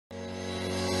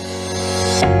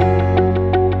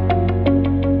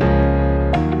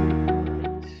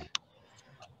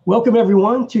Welcome,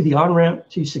 everyone, to the On Ramp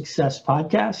to Success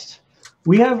podcast.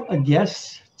 We have a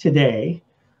guest today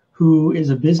who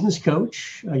is a business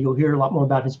coach. You'll hear a lot more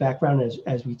about his background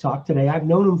as we talk today. I've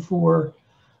known him for,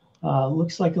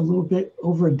 looks like a little bit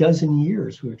over a dozen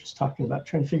years. We were just talking about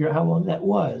trying to figure out how long that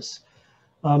was.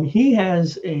 He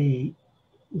has a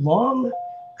long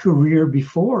career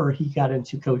before he got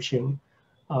into coaching,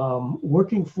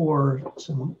 working for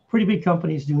some pretty big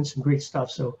companies, doing some great stuff.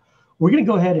 So we're going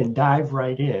to go ahead and dive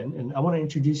right in. And I want to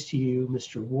introduce to you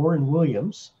Mr. Warren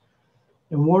Williams.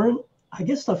 And Warren, I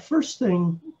guess the first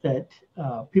thing that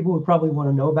people would probably want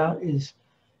to know about is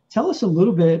tell us a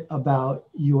little bit about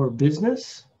your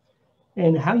business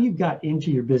and how you got into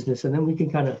your business. And then we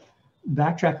can kind of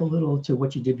backtrack a little to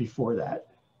what you did before that.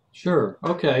 Sure.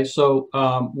 Okay. So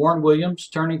Warren Williams,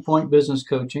 Turning Point Business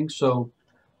Coaching. So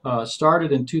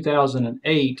started in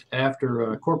 2008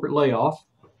 after a corporate layoff.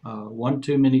 One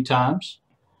too many times,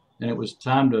 and it was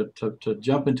time to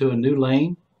jump into a new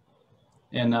lane.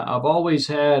 And I've always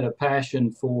had a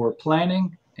passion for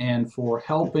planning and for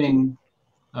helping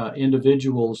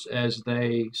individuals as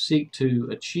they seek to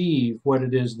achieve what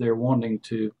it is they're wanting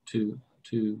to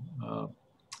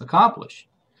accomplish.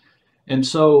 And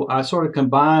so I sort of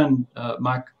combined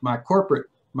my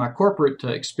corporate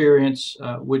experience,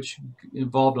 which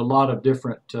involved a lot of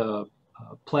different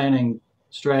planning,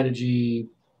 strategy,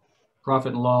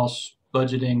 profit and loss,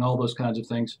 budgeting, all those kinds of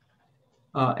things,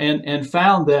 and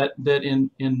found that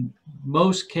in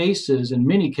most cases, in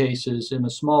many cases, in a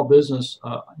small business,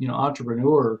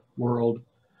 entrepreneur world,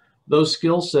 those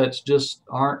skill sets just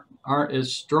aren't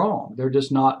as strong. They're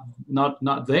just not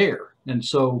there, and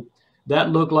so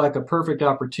that looked like a perfect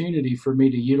opportunity for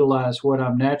me to utilize what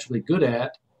I'm naturally good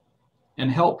at and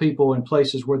help people in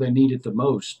places where they need it the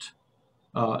most.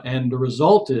 And the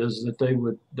result is that they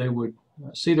would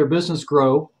see their business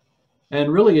grow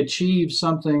and really achieve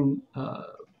something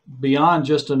beyond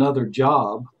just another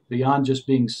job, beyond just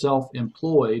being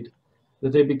self-employed,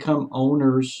 that they become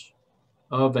owners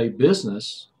of a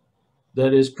business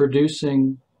that is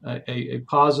producing a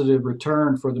positive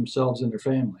return for themselves and their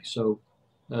family. So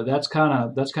that's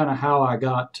kind of how I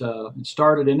got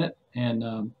started in it,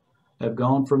 and have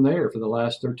gone from there for the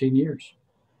last 13 years.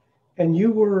 And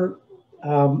you were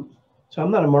so I'm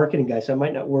not a marketing guy, so I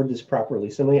might not word this properly.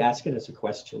 So let me ask it as a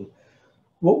question.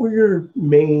 What were your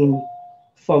main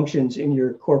functions in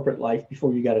your corporate life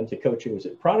before you got into coaching? Was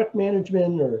it product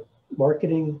management or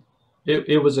marketing?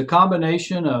 It was a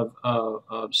combination of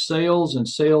sales and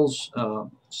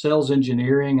sales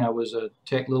engineering. I was a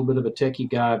little bit of a techie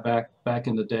guy back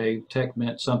in the day. Tech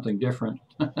meant something different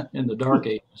in the dark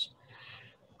ages.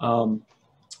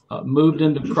 Moved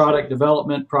into product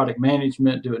development, product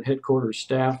management, doing headquarters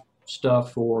staff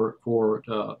stuff for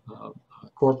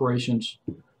corporations.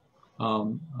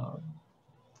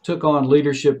 Took on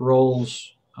leadership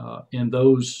roles in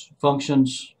those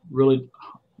functions, really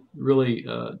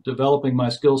developing my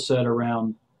skill set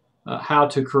around how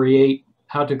to create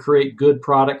good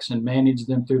products and manage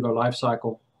them through their life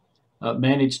cycle.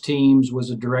 Managed teams, was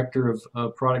a director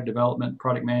of product development,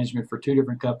 product management for two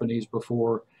different companies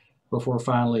before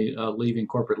finally leaving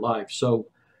corporate life. So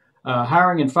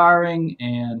hiring and firing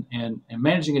and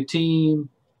managing a team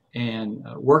and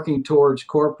working towards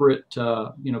corporate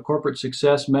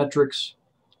success metrics,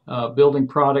 building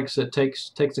products that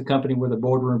takes a company where the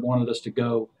boardroom wanted us to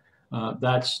go.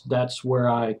 That's where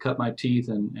I cut my teeth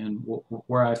and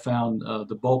where I found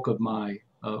the bulk of my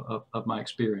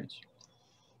experience.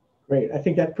 Great. I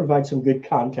think that provides some good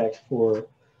context for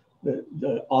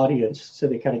the audience, so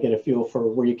they kind of get a feel for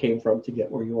where you came from to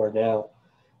get where you are now.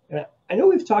 And I know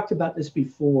we've talked about this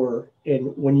before,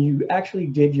 and when you actually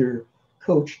did your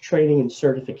coach training and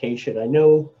certification, I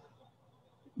know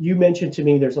you mentioned to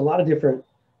me there's a lot of different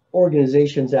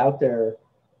organizations out there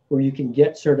where you can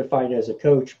get certified as a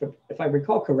coach. But if I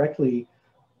recall correctly,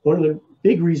 one of the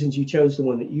big reasons you chose the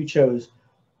one that you chose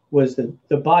was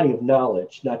the body of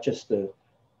knowledge, not just the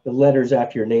letters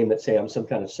after your name that say I'm some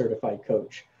kind of certified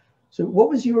coach. So what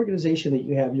was the organization that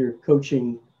you have your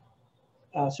coaching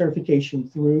certification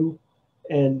through?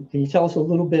 And can you tell us a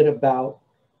little bit about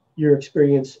your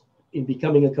experience in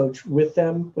becoming a coach with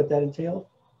them, what that entailed?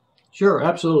 Sure,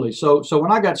 absolutely. So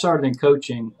when I got started in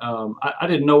coaching, I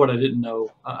didn't know what I didn't know.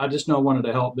 I just know I wanted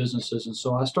to help businesses, and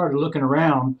so I started looking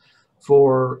around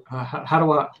for how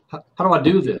do I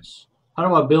do this? How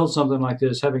do I build something like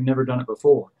this, having never done it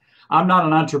before? I'm not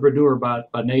an entrepreneur by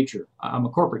nature. I'm a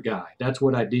corporate guy. That's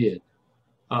what I did.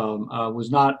 I was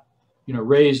not,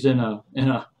 raised in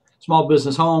a small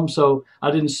business home, so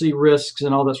I didn't see risks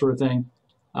and all that sort of thing.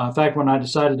 In fact, when I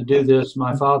decided to do this,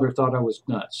 my father thought I was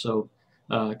nuts. So,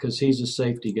 because he's a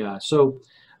safety guy. So,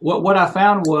 what I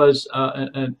found was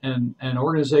an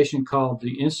organization called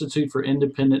the Institute for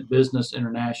Independent Business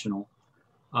International.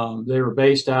 They were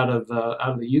based out of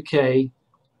the UK,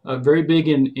 very big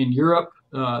in Europe.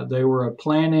 They were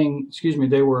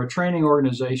they were a training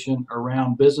organization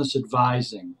around business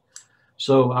advising.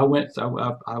 So I went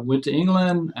to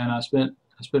England, and I spent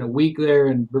a week there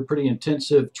in pretty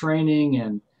intensive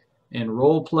training and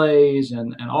role plays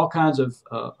and all kinds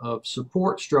of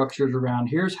support structures around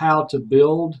here's how to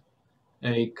build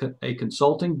a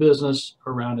consulting business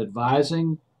around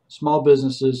advising small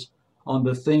businesses on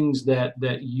the things that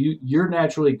you're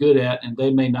naturally good at and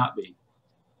they may not be.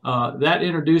 That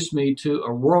introduced me to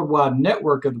a worldwide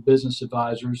network of business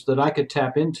advisors that I could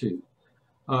tap into,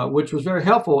 which was very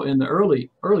helpful in the early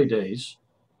days,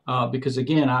 because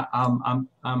again, I'm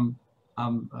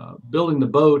building the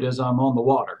boat as I'm on the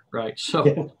water, right?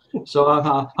 So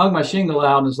I hung my shingle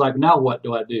out, and it's like, now what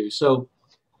do I do? So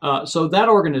that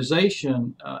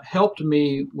organization helped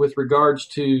me with regards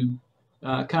to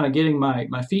kind of getting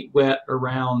my feet wet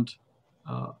around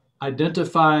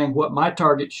identifying what my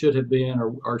target should have been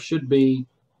or should be,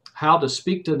 how to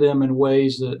speak to them in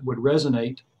ways that would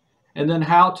resonate, and then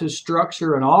how to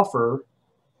structure an offer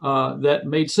that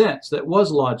made sense, that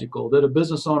was logical, that a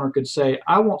business owner could say,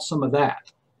 I want some of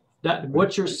that. That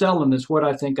what you're selling is what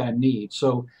I think I need.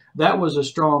 So that was a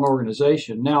strong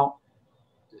organization. Now,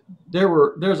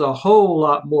 there's a whole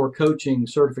lot more coaching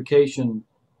certification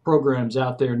programs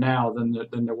out there now than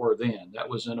there were then. That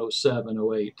was in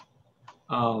 07, 08.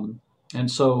 And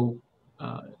so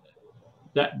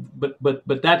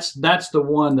but that's the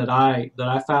one that I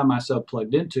found myself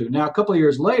plugged into. Now, a couple of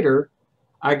years later,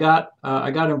 I got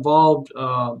involved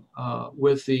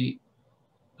with the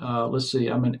let's see,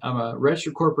 I'm a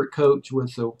registered corporate coach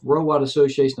with the Worldwide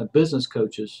Association of Business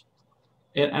Coaches,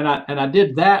 and I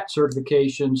did that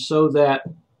certification so that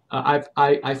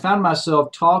I found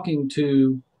myself talking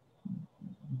to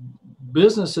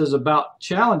businesses about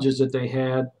challenges that they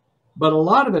had, but a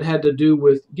lot of it had to do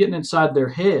with getting inside their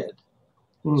head.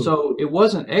 So it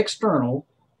wasn't external,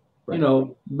 you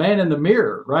know, man in the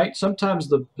mirror, right? Sometimes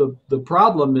the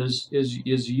problem is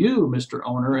you, Mr.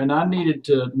 Owner, and I needed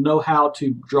to know how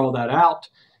to draw that out.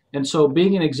 And so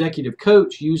being an executive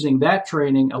coach, using that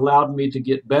training allowed me to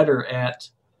get better at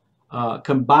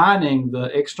combining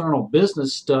the external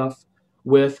business stuff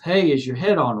with, hey, is your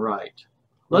head on right?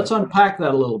 Let's unpack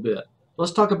that a little bit.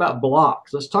 Let's talk about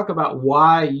blocks. Let's talk about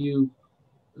why you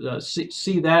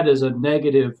see that as a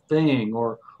negative thing,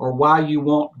 or why you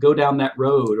won't go down that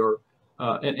road, or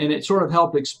and it sort of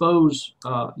helped expose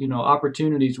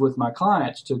opportunities with my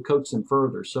clients to coach them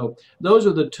further. So those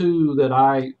are the two that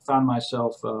I found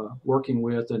myself working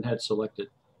with and had selected.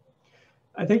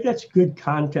 I think that's good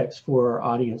context for our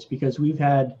audience, because we've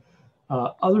had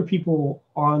other people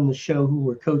on the show who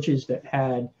were coaches that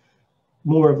had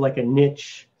more of like a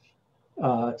niche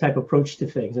type approach to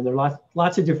things. And there are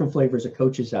lots of different flavors of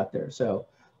coaches out there. So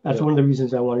that's one of the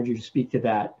reasons I wanted you to speak to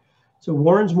that. So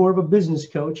Warren's more of a business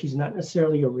coach. He's not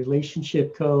necessarily a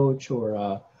relationship coach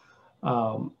or,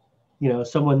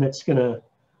 someone that's going to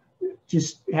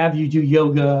just have you do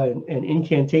yoga and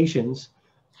incantations.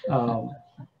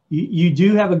 You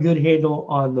do have a good handle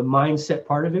on the mindset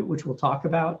part of it, which we'll talk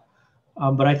about.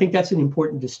 But I think that's an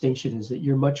important distinction, is that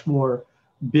you're much more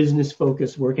business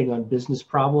focused, working on business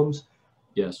problems.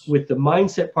 Yes. With the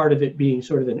mindset part of it being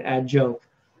sort of an adjunct,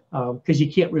 because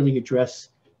you can't really address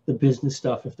the business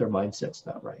stuff if their mindset's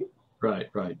not right.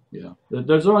 Right. Yeah.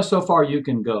 There's only so far you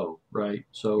can go, right?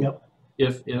 So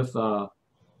if the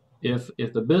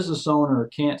business owner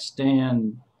can't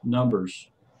stand numbers,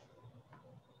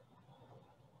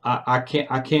 I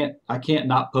can't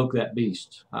not poke that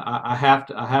beast. I have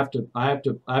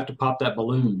to pop that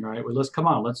balloon, right? Well, let's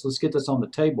get this on the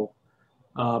table.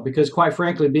 Because quite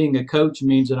frankly, being a coach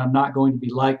means that I'm not going to be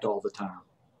liked all the time.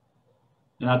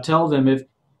 And I tell them,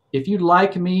 if you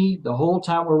like me the whole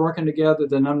time we're working together,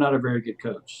 then I'm not a very good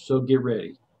coach. So get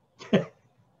ready.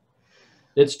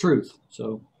 It's truth.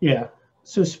 So yeah.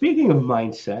 So speaking of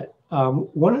mindset,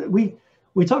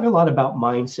 we talk a lot about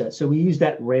mindset. So we use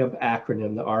that RAMP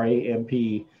acronym, the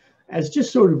RAMP, as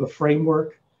just sort of a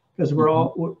framework, because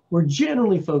we're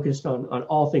generally focused on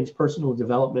all things personal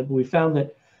development. But we found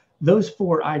that those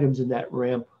 4 items in that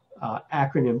RAMP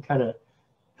acronym kind of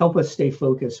help us stay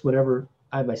focused whenever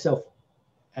I myself,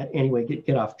 anyway,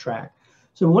 get off track.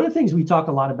 So one of the things we talk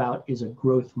a lot about is a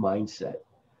growth mindset.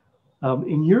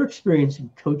 In your experience in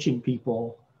coaching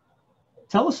people,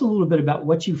 tell us a little bit about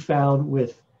what you found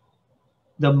with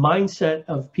the mindset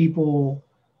of people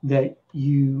that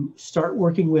you start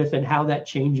working with and how that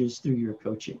changes through your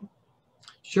coaching.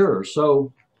 Sure.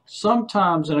 So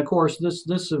sometimes, and of course,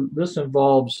 this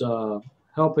involves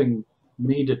helping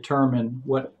me determine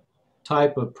what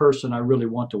type of person I really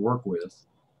want to work with.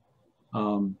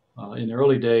 In the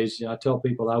early days, I tell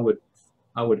people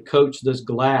I would coach this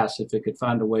glass if it could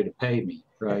find a way to pay me,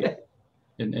 right?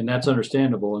 And that's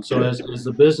understandable. And so as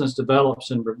the business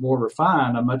develops and more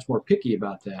refined, I'm much more picky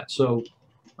about that. So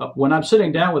when I'm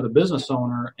sitting down with a business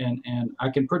owner and I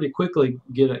can pretty quickly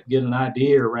get an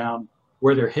idea around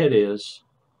where their head is,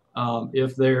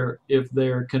 if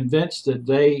they're convinced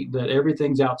that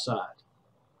everything's outside,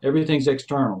 everything's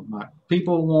external. My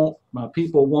people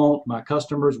won't, my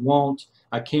customers won't,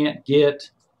 I can't get,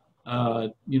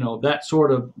 that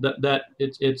sort of that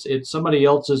it's somebody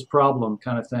else's problem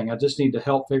kind of thing. I just need to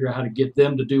help figure out how to get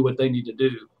them to do what they need to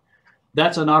do.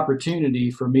 That's an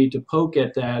opportunity for me to poke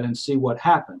at that and see what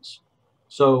happens.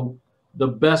 So the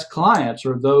best clients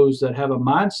are those that have a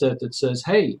mindset that says,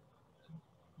 hey,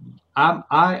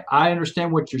 I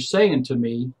understand what you're saying to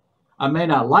me. I may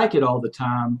not like it all the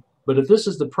time, but if this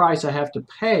is the price I have to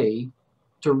pay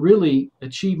to really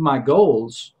achieve my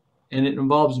goals, and it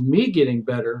involves me getting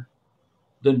better,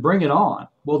 then bring it on.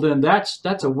 Well, then that's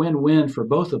a win-win for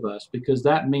both of us, because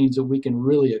that means that we can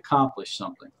really accomplish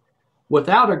something.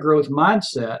 Without a growth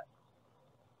mindset,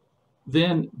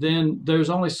 then there's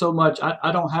only so much.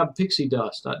 I don't have pixie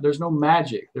dust. There's no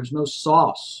magic. There's no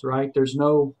sauce, right? There's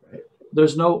no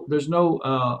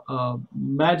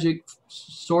magic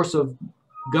source of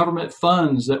government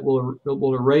funds that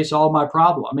will erase all my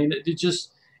problem. I mean,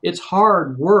 it's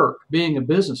hard work being a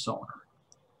business owner.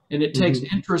 And it takes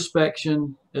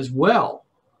introspection as well.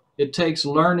 It takes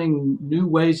learning new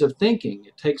ways of thinking.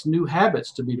 It takes new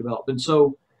habits to be developed. And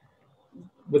so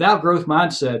without growth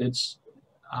mindset,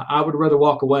 I would rather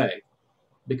walk away,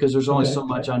 because there's only so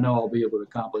much I know I'll be able to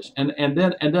accomplish. And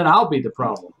then I'll be the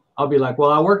problem. I'll be like,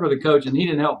 well, I worked with a coach and he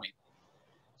didn't help me.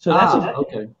 So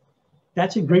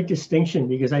that's a great distinction,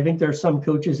 because I think there are some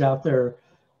coaches out there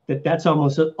that's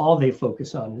almost all they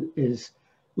focus on is,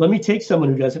 let me take someone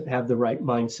who doesn't have the right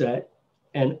mindset,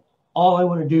 and all I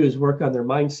want to do is work on their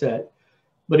mindset.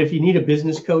 But if you need a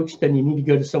business coach, then you need to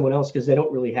go to someone else, because they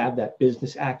don't really have that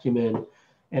business acumen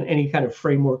and any kind of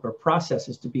framework or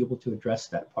processes to be able to address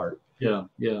that part. Yeah.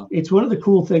 It's one of the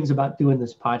cool things about doing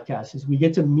this podcast is we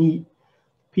get to meet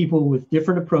people with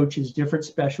different approaches, different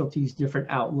specialties, different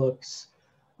outlooks.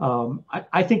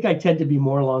 I think I tend to be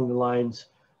more along the lines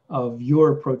of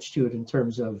your approach to it, in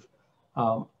terms of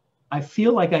I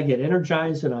feel like I get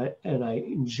energized and I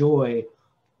enjoy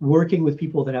working with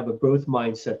people that have a growth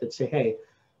mindset, that say, hey,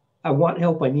 I want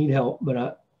help, I need help,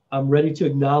 but I'm ready to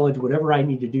acknowledge whatever I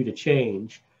need to do to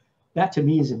change. That to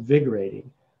me is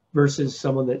invigorating, versus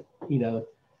someone that,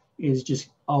 is just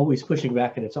always pushing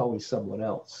back and it's always someone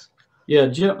else. Yeah,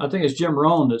 Jim, I think it's Jim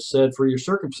Rohn that said, for your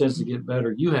circumstances to get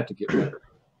better, you have to get better.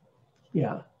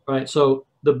 Yeah. Right. So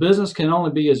the business can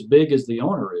only be as big as the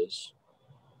owner is.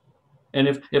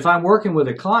 And if I'm working with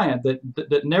a client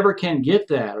that never can get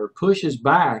that, or pushes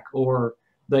back, or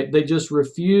they just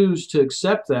refuse to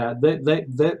accept that,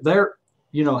 they're,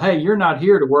 hey, you're not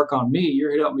here to work on me. You're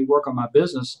here to help me work on my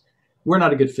business. We're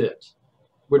not a good fit.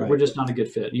 We're just not a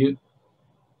good fit. You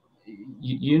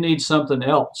need something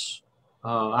else.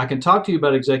 I can talk to you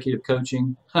about executive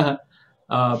coaching, but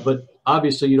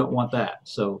obviously you don't want that.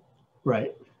 So.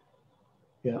 Right.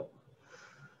 Yeah.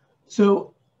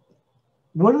 So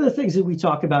one of the things that we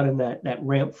talk about in that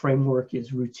RAMP framework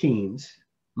is routines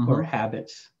or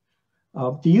habits.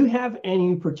 Do you have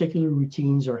any particular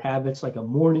routines or habits, like a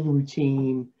morning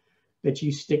routine that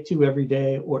you stick to every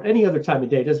day, or any other time of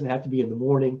day? It doesn't have to be in the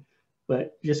morning,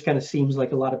 but just kind of seems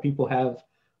like a lot of people have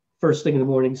first thing in the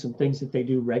morning, some things that they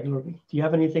do regularly. Do you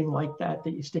have anything like that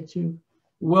you stick to?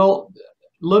 Well,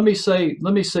 let me say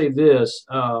this.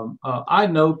 I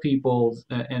know people,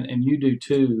 and you do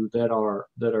too, that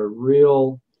are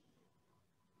real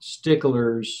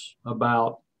sticklers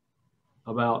about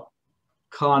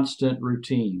constant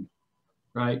routine,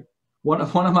 right? One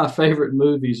of my favorite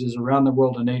movies is Around the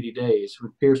World in 80 Days,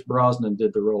 when Pierce Brosnan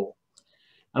did the role.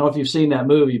 I don't know if you've seen that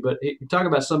movie, but you talk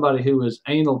about somebody who is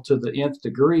anal to the nth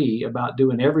degree about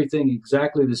doing everything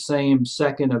exactly the same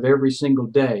second of every single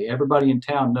day. Everybody in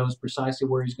town knows precisely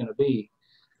where he's going to be.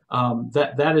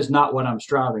 That is not what I'm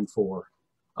striving for,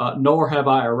 nor have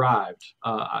I arrived.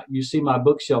 You see my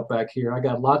bookshelf back here. I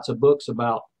got lots of books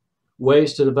about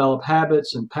ways to develop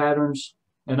habits and patterns,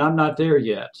 and I'm not there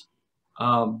yet.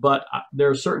 But there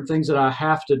are certain things that I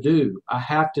have to do. I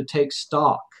have to take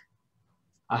stock.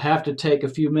 I have to take a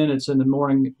few minutes in the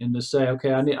morning and to say,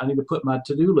 okay, I need to put my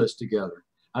to-do list together.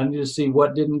 I need to see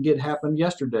what didn't happen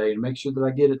yesterday and make sure that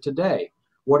I get it today.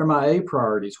 What are my A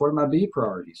priorities? What are my B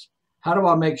priorities? how do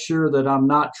I make sure that I'm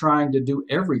not trying to do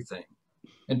everything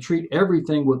and treat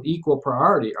everything with equal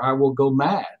priority, or I will go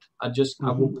mad. I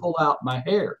will pull out my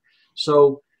hair.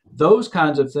 So those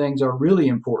kinds of things are really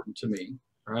important to me,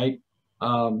 right?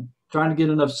 Trying to get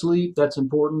enough sleep, that's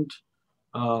important.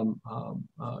 Getting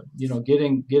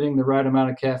the right amount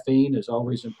of caffeine is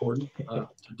always important to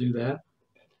do that.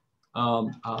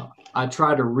 I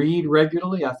try to read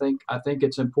regularly. I think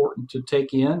it's important to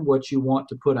take in what you want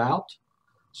to put out.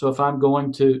 So if I'm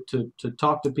going to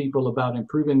talk to people about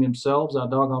improving themselves, I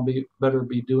better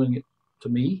be doing it to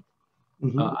me.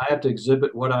 I have to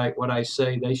exhibit what I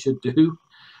say they should do.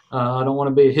 I don't want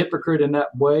to be a hypocrite in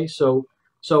that way. So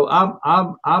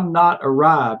I'm not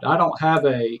arrived. I don't have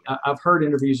I've heard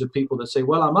interviews of people that say,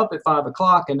 well, I'm up at 5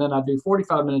 o'clock and then I do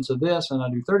 45 minutes of this and I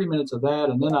do 30 minutes of that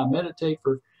and then I meditate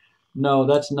for. No,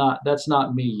 that's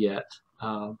not me yet.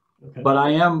 Okay. But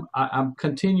I'm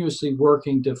continuously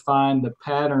working to find the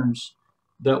patterns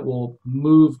that will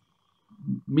move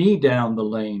me down the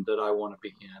lane that I want to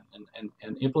be in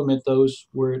and implement those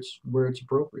where it's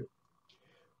appropriate.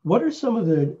 What are some of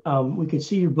the, we could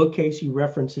see your bookcase, you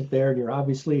reference it there, and you're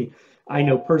obviously, I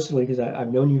know personally, because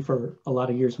I've known you for a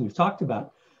lot of years and we've talked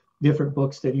about different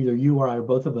books that either you or I or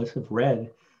both of us have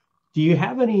read. Do you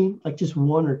have any, like just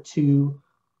one or two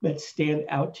that stand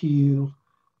out to you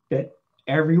that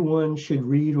everyone should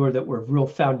read or that were real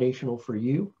foundational for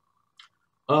you?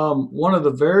 One of the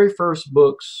very first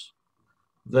books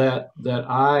that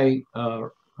I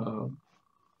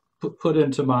put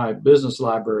into my business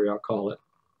library, I'll call it,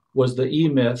 was The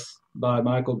E-Myth by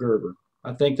Michael Gerber.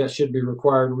 I think that should be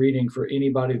required reading for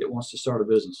anybody that wants to start a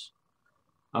business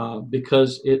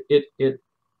because it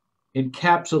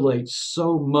encapsulates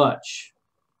so much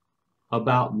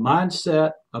about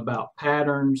mindset, about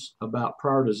patterns, about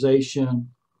prioritization,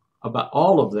 about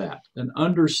all of that, and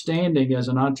understanding as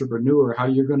an entrepreneur how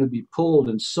you're going to be pulled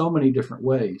in so many different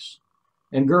ways.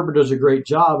 And Gerber does a great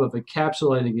job of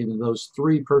encapsulating into those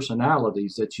three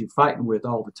personalities that you're fighting with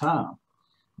all the time.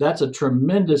 That's a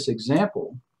tremendous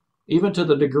example, even to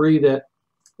the degree that,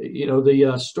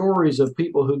 the stories of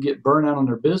people who get burned out on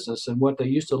their business and what they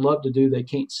used to love to do, they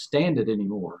can't stand it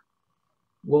anymore.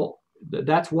 Well,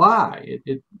 that's why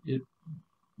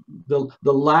the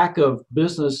lack of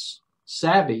business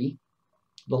savvy,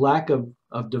 the lack of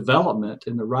development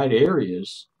in the right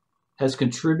areas has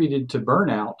contributed to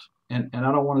burnout, and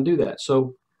I don't want to do that.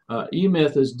 So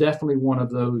E-Myth is definitely one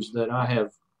of those that I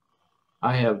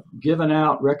have given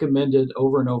out, recommended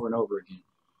over and over and over again.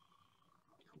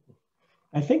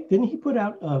 I think, didn't he put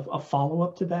out a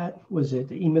follow-up to that? Was it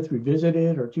the E-Myth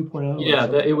Revisited or 2.0? Yeah,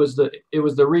 it was the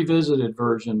revisited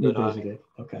version that I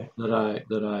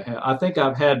had. I think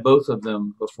I've had both of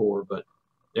them before, but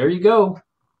there you go.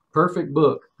 Perfect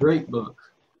book. Great book.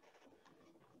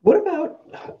 What about,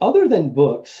 other than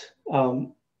books,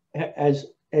 as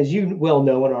you well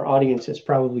know, and our audience has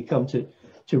probably come to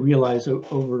realize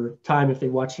over time if they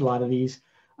watched a lot of these,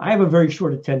 I have a very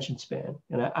short attention span,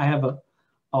 and I have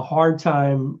a hard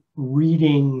time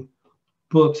reading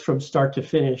books from start to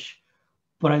finish,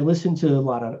 but I listen to a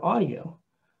lot on audio.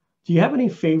 Do you have any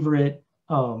favorite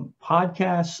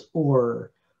podcasts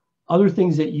or other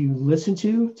things that you listen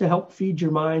to help feed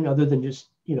your mind other than just,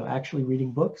 actually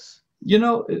reading books?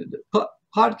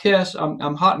 Podcasts,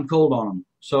 I'm hot and cold on them.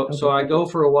 So I go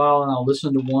for a while and I'll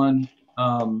listen to one.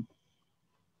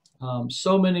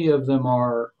 So many of them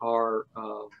are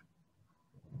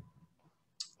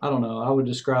I don't know, I would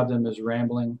describe them as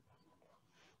rambling.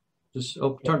 Just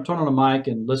turn on a mic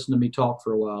and listen to me talk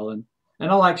for a while. And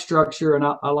I like structure, and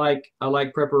I like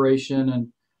preparation,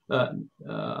 and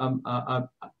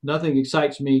nothing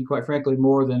excites me, quite frankly,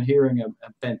 more than hearing a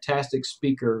fantastic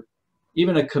speaker,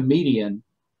 even a comedian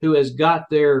who has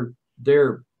got their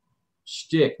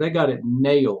shtick. They got it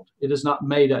nailed. It is not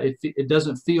made up. It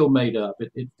doesn't feel made up.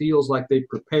 It feels like they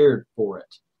prepared for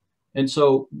it. And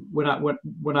so when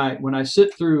I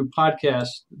sit through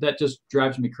podcasts, that just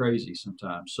drives me crazy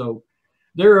sometimes. So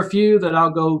there are a few that I'll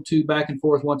go to back and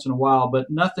forth once in a while, but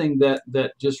nothing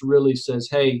that just really says,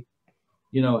 hey,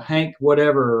 Hank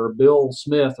whatever or Bill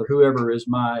Smith or whoever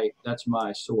that's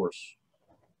my source.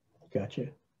 Gotcha.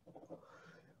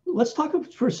 Let's talk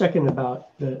for a second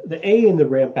about the A in the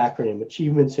RAMP acronym,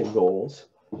 achievements and goals.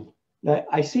 Now,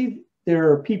 I see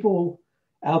there are people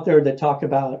out there that talk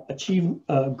about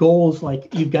goals,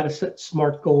 like you've got to set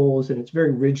SMART goals, and it's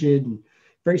very rigid and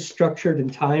very structured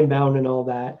and time bound and all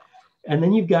that. And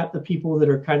then you've got the people that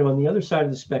are kind of on the other side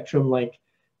of the spectrum, like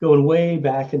going way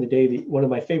back in the day. One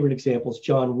of my favorite examples,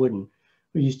 John Wooden,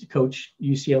 who used to coach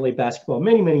UCLA basketball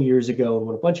many, many years ago and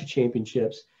won a bunch of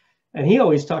championships. And he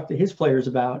always talked to his players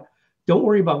about don't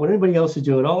worry about what anybody else is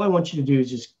doing. All I want you to do is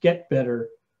just get better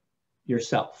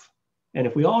yourself. And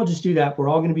if we all just do that, we're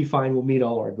all going to be fine. We'll meet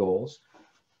all our goals.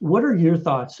 What are your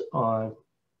thoughts on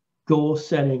goal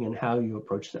setting and how you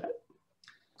approach that?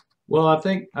 Well, I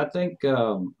think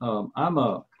I'm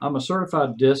a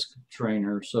certified DISC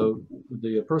trainer, so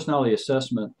the personality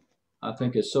assessment I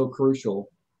think is so crucial.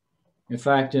 In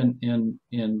fact,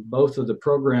 in both of the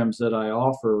programs that I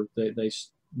offer, they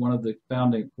one of the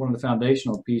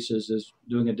foundational pieces is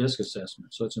doing a DISC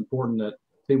assessment. So it's important that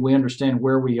we understand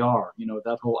where we are. You know,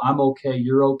 that whole "I'm okay,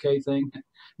 you're okay" thing.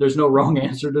 There's no wrong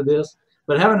answer to this,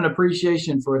 but having an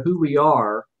appreciation for who we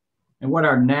are and what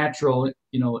our natural,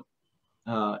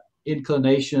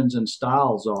 inclinations and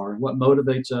styles are, what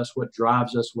motivates us, what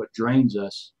drives us, what drains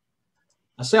us.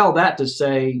 I say all that to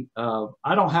say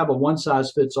I don't have a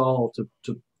one-size-fits-all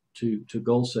to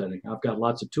goal setting. I've got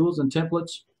lots of tools and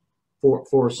templates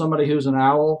for somebody who's an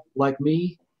owl like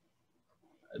me.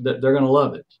 That they're going to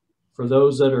love it. For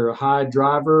those that are a high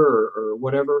driver or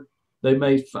whatever, they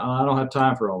may. I don't have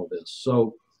time for all of this.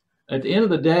 So at the end of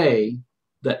the day,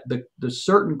 that the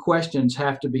certain questions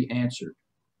have to be answered.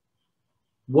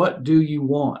 What do you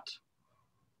want?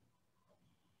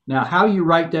 Now, how you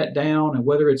write that down and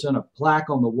whether it's in a plaque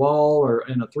on the wall or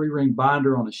in a 3-ring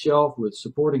binder on a shelf with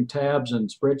supporting tabs and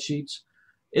spreadsheets,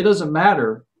 it doesn't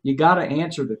matter. You got to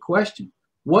answer the question.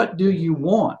 What do you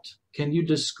want? Can you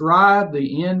describe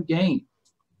the end game?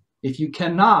 If you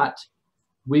cannot,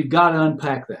 we've got to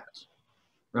unpack that,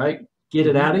 right? Get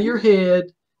it out of your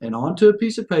head and onto a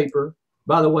piece of paper.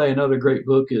 By the way, another great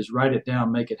book is Write It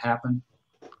Down, Make It Happen.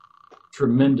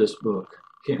 Tremendous book.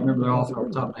 Can't remember the author off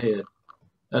the top of my head.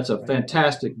 That's a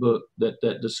fantastic book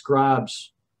that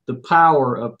describes the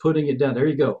power of putting it down. There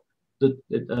you go.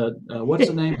 What's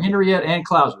the name? Henriette Ann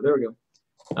Clouser. There we go.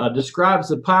 Describes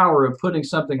the power of putting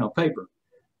something on paper.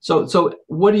 So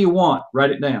what do you want?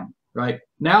 Write it down. Right?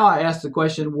 Now I ask the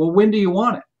question, well, when do you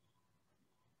want it?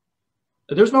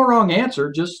 There's no wrong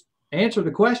answer. Just answer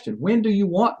the question. When do you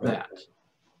want that?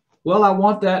 Well, I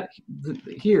want that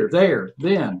here, there,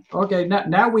 then. Okay,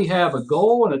 now we have a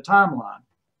goal and a timeline.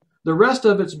 The rest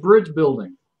of it's bridge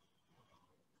building.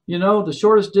 You know, the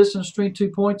shortest distance between 2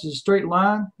 points is a straight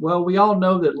line. Well, we all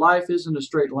know that life isn't a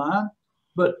straight line,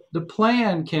 but the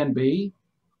plan can be,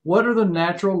 what are the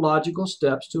natural logical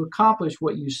steps to accomplish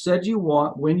what you said you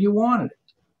want when you wanted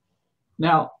it?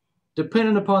 Now,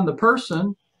 depending upon the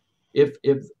person, if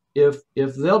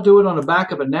they'll do it on the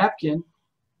back of a napkin,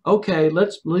 okay,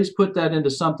 let's at least put that into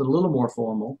something a little more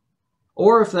formal.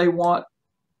 Or if they want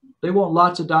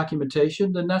lots of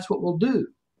documentation, then that's what we'll do.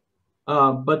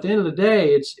 But at the end of the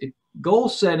day, goal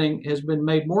setting has been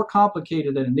made more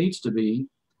complicated than it needs to be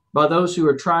by those who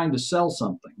are trying to sell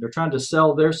something. They're trying to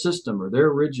sell their system or their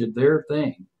rigid, their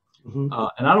thing. And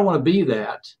I don't want to be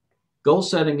that. Goal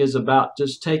setting is about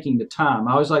just taking the time.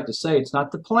 I always like to say it's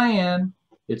not the plan,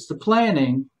 it's the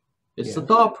planning, it's the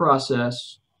thought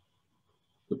process.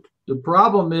 The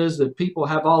problem is that people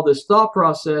have all this thought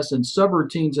process and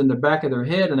subroutines in the back of their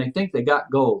head and they think they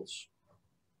got goals.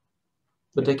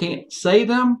 But they can't say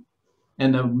them,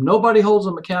 and nobody holds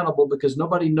them accountable because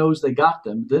nobody knows they got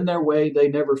them. Then their way, they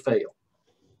never fail.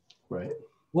 Right.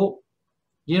 Well,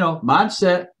 you know,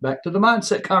 mindset, back to the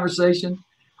mindset conversation.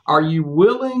 Are you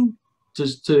willing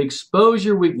to expose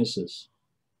your weaknesses?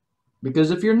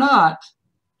 Because if you're not,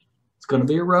 it's going to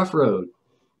be a rough road.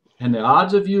 And the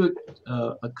odds of you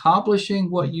accomplishing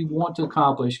what you want to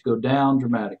accomplish go down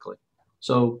dramatically.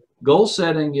 So goal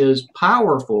setting is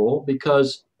powerful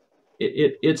because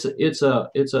it's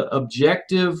a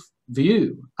objective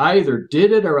view. I either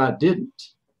did it or I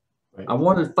didn't. Right. I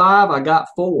wanted 5, I got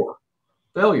 4.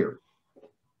 Failure.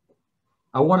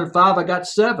 I wanted 5, I got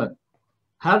 7.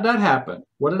 How did that happen?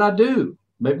 What did I do?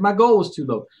 Maybe my goal was too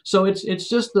low. So it's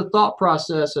just the thought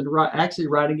process and actually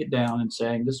writing it down and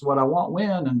saying, this is what I want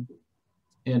when.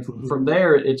 And from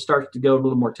there, it starts to go a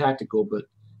little more tactical. But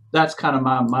that's kind of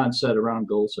my mindset around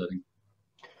goal setting.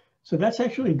 So that's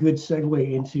actually a good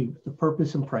segue into the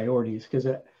purpose and priorities, because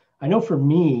I know for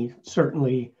me,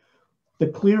 certainly, the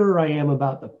clearer I am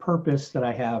about the purpose that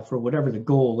I have for whatever the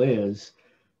goal is,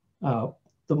 the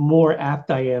more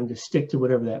apt I am to stick to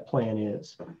whatever that plan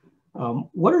is.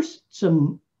 What are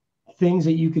some things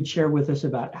that you could share with us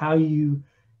about how you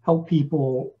help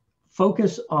people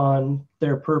focus on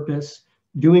their purpose,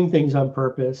 doing things on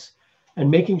purpose,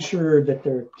 and making sure that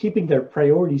they're keeping their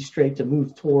priorities straight to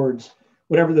move towards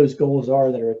whatever those goals are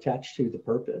that are attached to the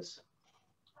purpose?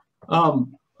 All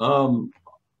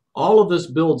of this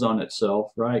builds on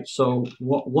itself, right? So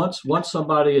once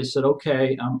somebody has said,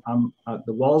 okay,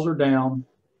 the walls are down,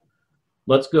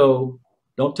 let's go.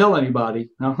 Don't tell anybody.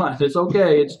 I'm like, it's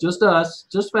okay. It's just us,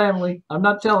 just family. I'm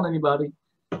not telling anybody.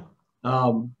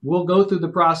 We'll go through the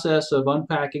process of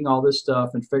unpacking all this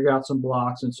stuff and figure out some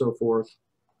blocks and so forth.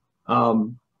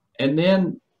 And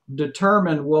then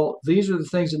determine, well, these are the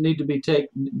things that need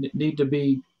to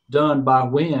be done by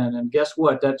when, and guess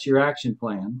what? That's your action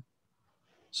plan.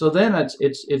 So then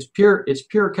it's pure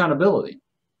accountability.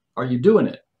 Are you doing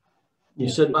it? You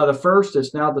said by the 1st,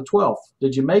 it's now the 12th.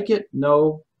 Did you make it?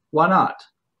 No. Why not?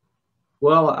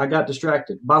 Well, I got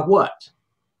distracted. By what?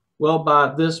 Well,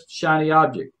 by this shiny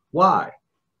object. Why?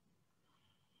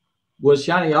 Was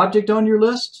shiny object on your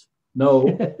list? No.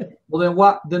 Well, then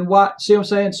what? Then what? See what I'm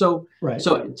saying? So, right.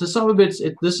 So to some of this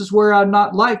is where I'm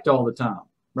not liked all the time,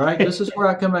 right? This is where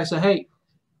I come back and say, hey,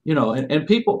 you know, and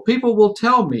people will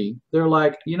tell me, they're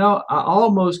like, you know, I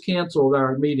almost canceled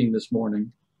our meeting this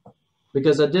morning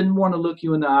because I didn't want to look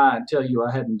you in the eye and tell you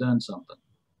I hadn't done something.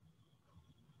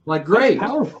 Like, great.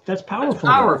 That's powerful. That's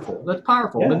powerful. That's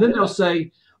powerful. Yeah. And then they'll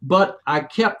say, but I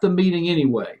kept the meeting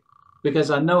anyway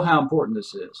because I know how important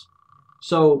this is.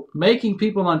 So making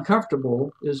people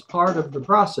uncomfortable is part of the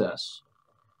process.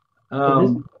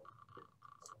 So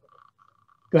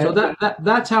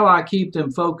that's how I keep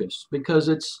them focused, because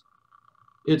it's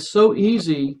so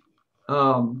easy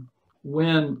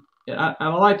when I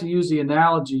like to use the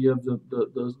analogy of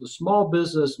the small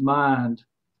business mind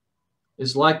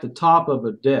is like the top of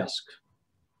a desk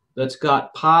that's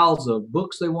got piles of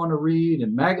books they want to read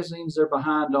and magazines they're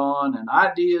behind on and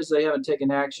ideas they haven't taken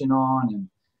action on and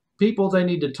people they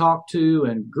need to talk to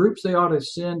and groups they ought to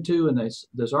send to and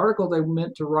this article they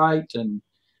meant to write and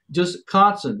just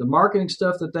constant, the marketing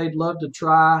stuff that they'd love to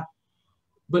try,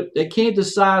 but they can't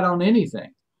decide on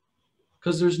anything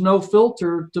because there's no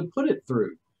filter to put it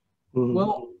through. Mm-hmm.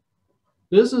 Well,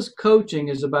 business coaching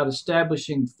is about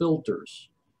establishing filters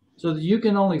so that you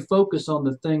can only focus on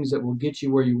the things that will get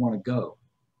you where you want to go.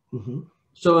 Mm-hmm.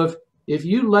 So if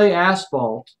you lay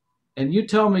asphalt and you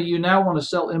tell me you now want to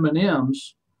sell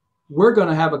M&Ms, we're going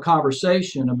to have a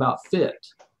conversation about fit.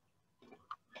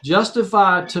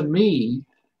 Justify to me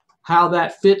how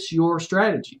that fits your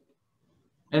strategy.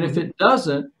 And if it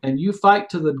doesn't, and you fight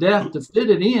to the death to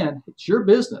fit it in, it's your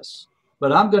business.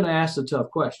 But I'm going to ask the tough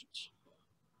questions.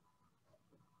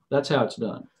 That's how it's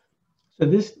done. So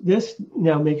this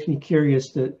now makes me curious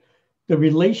that the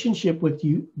relationship with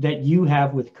you that you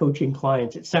have with coaching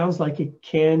clients, it sounds like it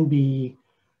can be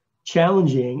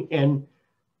challenging. And,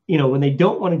 you know, when they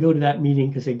don't want to go to that meeting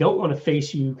because they don't want to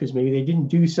face you because maybe they didn't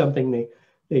do something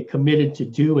they committed to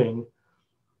doing,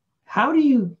 how do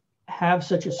you have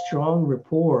such a strong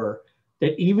rapport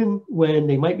that even when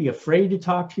they might be afraid to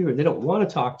talk to you or they don't want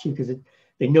to talk to you because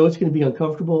they know it's going to be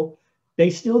uncomfortable, they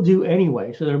still do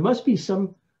anyway? So there must be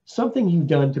something you've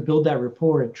done to build that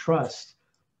rapport and trust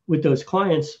with those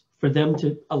clients for them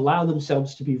to allow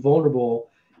themselves to be vulnerable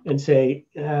and say,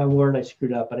 Warren, I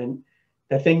screwed up.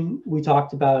 That thing we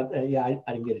talked about, I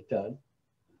didn't get it done.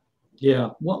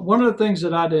 Yeah. One of the things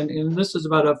that I did, and this is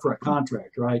about upfront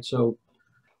contract, right? So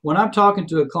when I'm talking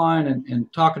to a client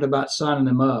and talking about signing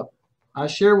them up, I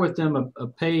share with them a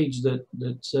page that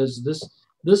says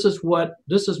this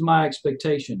is my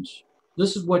expectations.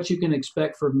 This is what you can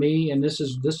expect from me, and this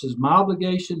is my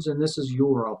obligations, and this is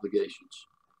your obligations,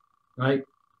 right?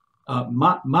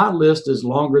 My list is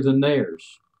longer than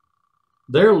theirs.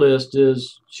 Their list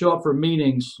is show up for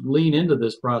meetings, lean into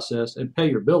this process, and pay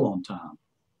your bill on time.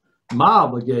 My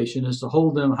obligation is to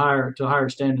hold them to a higher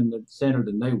standard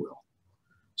than they will.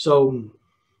 So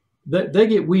they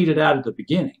get weeded out at the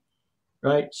beginning,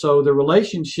 right? So the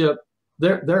relationship,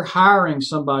 they're hiring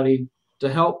somebody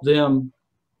to help them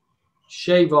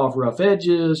shave off rough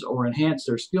edges or enhance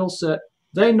their skill set.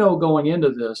 They know going into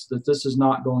this that this is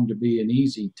not going to be an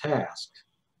easy task.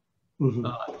 Mm-hmm.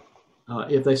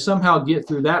 If they somehow get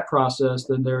through that process,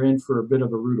 then they're in for a bit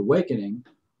of a rude awakening.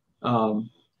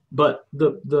 But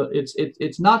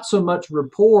it's not so much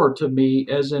rapport to me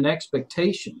as in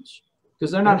expectations.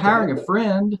 Because they're not hiring a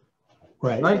friend,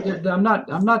 right? I'm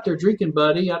not their drinking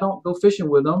buddy. I don't go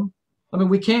fishing with them. I mean,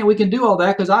 we can do all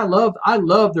that because I love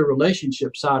the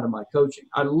relationship side of my coaching.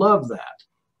 I love that.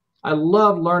 I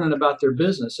love learning about their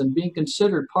business and being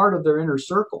considered part of their inner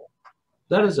circle.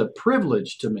 That is a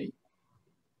privilege to me.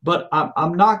 But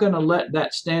I'm not going to let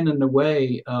that stand in the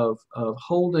way of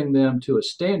holding them to a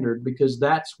standard, because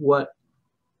that's what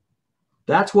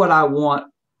I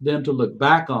want them to look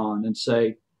back on and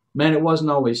say, man, it wasn't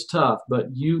always tough, but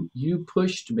you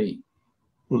pushed me.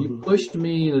 Mm-hmm. You pushed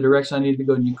me in the direction I needed to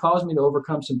go, and you caused me to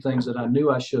overcome some things that I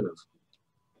knew I should have.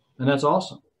 And that's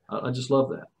awesome. I just love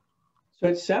that. So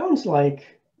it sounds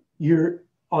like you're,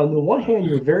 on the one hand,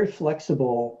 you're very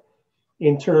flexible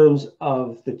in terms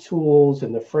of the tools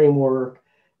and the framework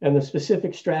and the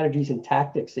specific strategies and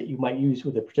tactics that you might use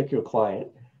with a particular client,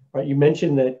 right? You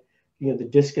mentioned that, the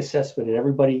DISC assessment, and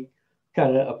everybody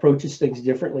kind of approaches things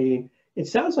differently. It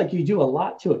sounds like you do a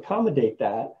lot to accommodate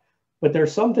that, but there are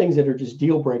some things that are just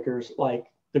deal breakers, like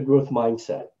the growth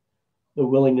mindset, the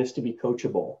willingness to be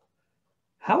coachable.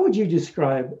 How would you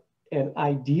describe an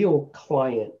ideal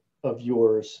client of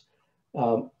yours?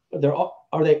 Are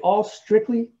they all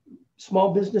strictly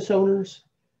small business owners?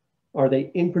 Are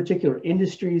they in particular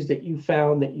industries that you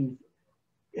found that you've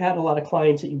had a lot of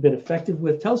clients that you've been effective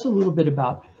with? Tell us a little bit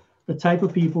about the type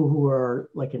of people who are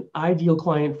like an ideal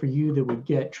client for you that would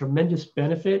get tremendous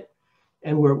benefit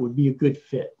and where it would be a good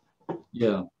fit.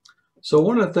 Yeah. So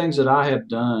one of the things that I have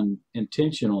done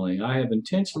intentionally, I have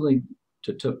intentionally,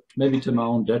 to maybe to my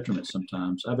own detriment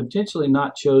sometimes, I've intentionally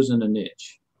not chosen a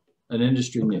niche, an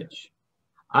industry niche.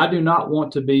 I do not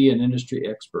want to be an industry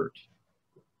expert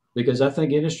because I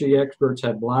think industry experts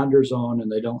have blinders on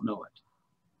and they don't know it.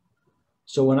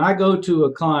 So when I go to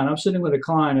a client, I'm sitting with a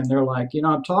client and they're like,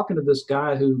 I'm talking to this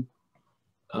guy who,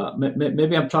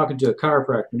 maybe I'm talking to a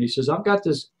chiropractor, and he says, I've got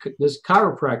this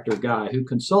chiropractor guy who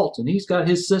consults, and he's got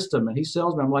his system, and he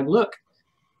sells me. I'm like, look,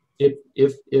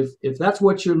 if that's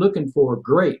what you're looking for,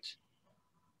 great.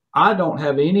 I don't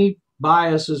have any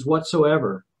biases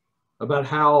whatsoever about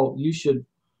how you should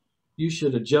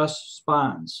adjust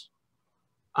spines.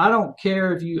 I don't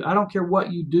care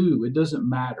what you do. It doesn't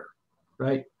matter,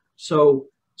 right? So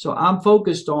I'm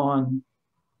focused on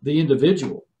the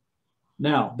individual.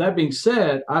 Now, that being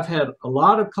said, I've had a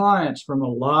lot of clients from a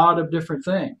lot of different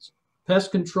things: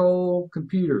 pest control,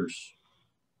 computers,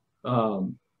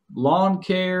 lawn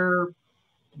care,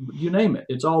 you name it.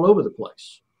 It's all over the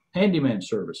place. Handyman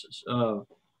services,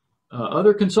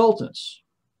 other consultants,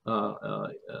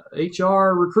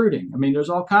 HR recruiting. I mean,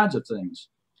 there's all kinds of things.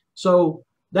 So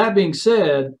that being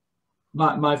said,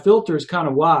 my filter is kind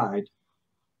of wide,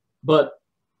 but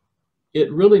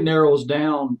it really narrows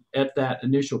down at that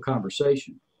initial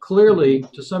conversation. Clearly,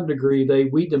 to some degree, they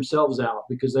weed themselves out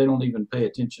because they don't even pay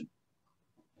attention,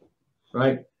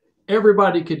 right?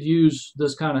 Everybody could use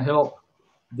this kind of help.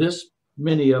 This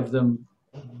many of them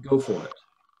go for it.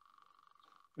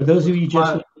 For those of you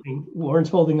just listening, Warren's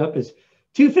holding up his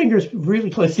two fingers really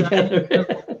close together.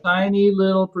 Tiny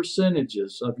little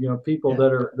percentages of people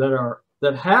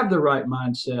that have the right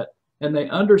mindset, and they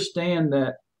understand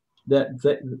that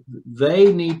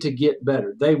they need to get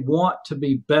better. They want to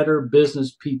be better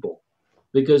business people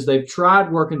because they've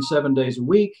tried working 7 days a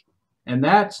week, and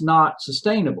that's not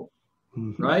sustainable,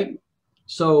 right?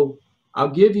 So I'll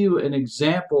give you an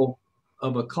example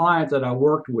of a client that I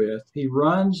worked with. He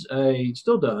runs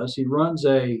still does. He runs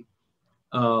a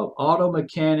auto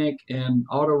mechanic and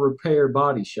auto repair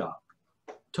body shop,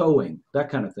 towing, that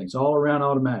kind of things, all around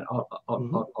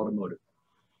automotive.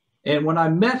 And when I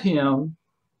met him,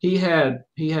 he had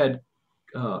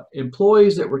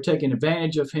employees that were taking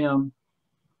advantage of him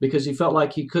because he felt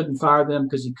like he couldn't fire them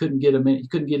because he couldn't get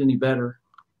any better.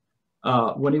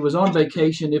 When he was on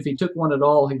vacation, if he took one at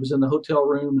all, he was in the hotel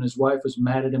room and his wife was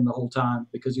mad at him the whole time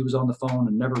because he was on the phone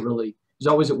and he's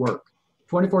always at work.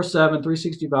 24/7,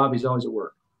 365, he's always at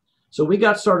work. So we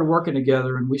got started working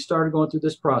together and we started going through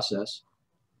this process.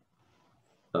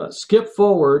 Skip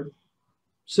forward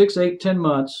 6, 8, 10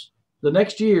 months. The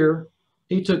next year,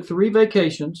 he took 3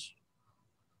 vacations.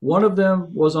 One of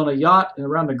them was on a yacht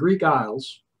around the Greek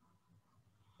Isles,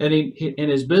 and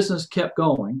his business kept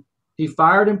going. He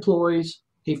fired employees,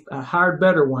 he hired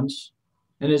better ones,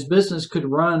 and his business could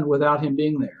run without him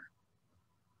being there.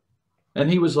 And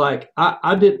he was like,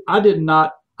 I did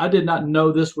not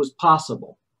know this was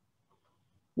possible.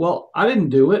 Well, I didn't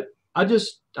do it. I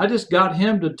just got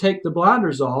him to take the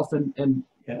blinders off and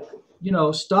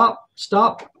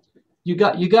stop. You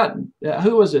got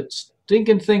who was it?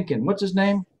 Stinking thinking. What's his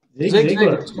name? Zig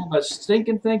Ziglar.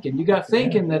 Stinking thinking. You got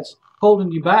thinking that's holding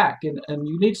you back, and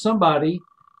you need somebody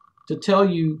to tell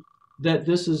you that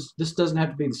this doesn't have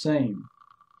to be the same.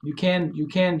 You can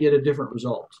get a different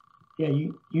result. Yeah,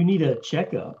 you need a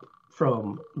checkup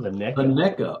from the neck up. The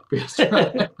neck up. That's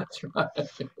right. That's right.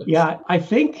 Yeah, I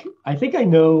think I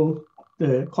know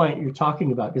the client you're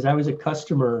talking about because I was a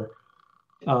customer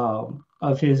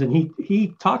of his, and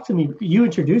he talked to me. You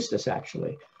introduced us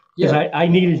actually because I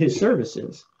needed his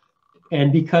services,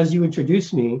 and because you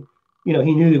introduced me, he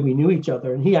knew that we knew each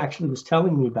other, and he actually was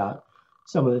telling me about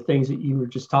some of the things that you were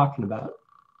just talking about,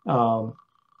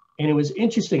 and it was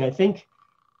interesting. I think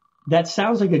that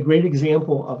sounds like a great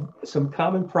example of some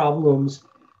common problems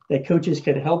that coaches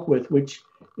can help with, which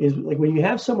is like when you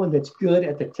have someone that's good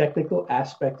at the technical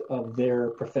aspect of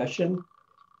their profession,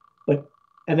 but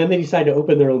and then they decide to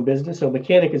open their own business. So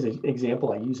mechanic is an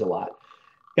example I use a lot.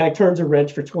 Guy turns a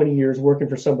wrench for 20 years working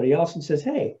for somebody else and says,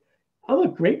 hey, I'm a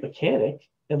great mechanic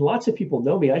and lots of people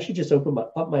know me. I should just open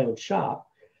up my own shop.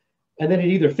 And then it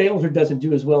either fails or doesn't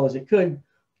do as well as it could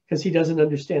because he doesn't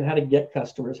understand how to get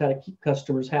customers, how to keep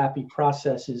customers happy,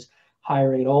 processes,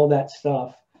 hiring, all that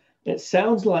stuff. It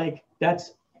sounds like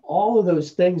that's all of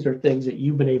those things are things that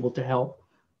you've been able to help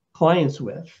clients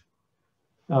with.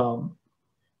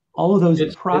 All of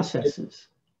those processes.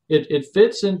 It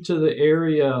fits into the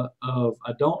area of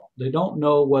they don't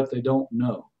know what they don't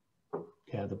know.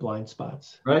 Yeah, the blind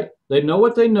spots. Right? They know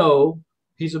what they know.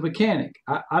 He's a mechanic.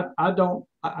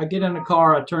 I get in a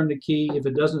car, I turn the key. If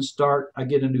it doesn't start, I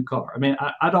get a new car. I mean,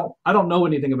 I don't know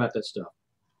anything about that stuff.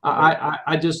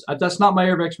 I just that's not my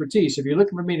area of expertise. If you're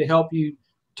looking for me to help you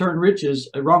turn riches,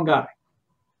 a wrong guy.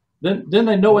 Then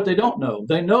they know what they don't know.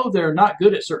 They know they're not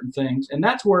good at certain things, and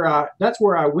that's where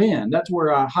I win. That's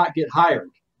where I get hired.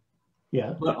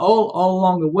 Yeah. But all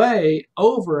along the way,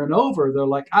 over and over, they're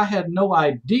like, I had no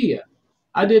idea.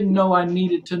 I didn't know I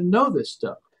needed to know this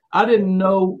stuff. I didn't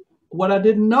know what I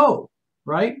didn't know,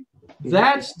 right? Yeah.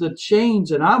 That's the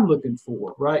change that I'm looking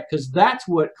for, right? Because that's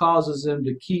what causes them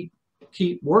to keep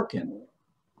working.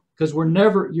 Because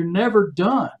you're never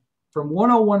done. From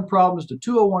 101 problems to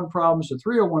 201 problems to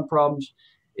 301 problems,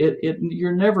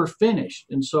 you're never finished.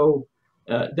 And so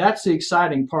that's the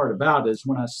exciting part about it is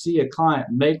when I see a client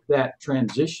make that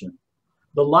transition,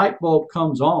 the light bulb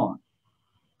comes on,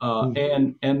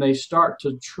 and they start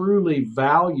to truly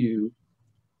value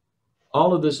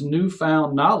all of this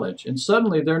newfound knowledge. And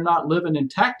suddenly they're not living in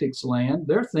tactics land.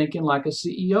 They're thinking like a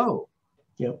CEO.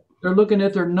 Yep. They're looking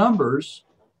at their numbers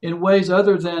in ways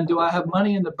other than, do I have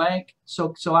money in the bank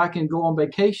so I can go on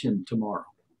vacation tomorrow?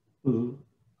 Mm-hmm.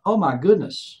 Oh my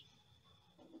goodness.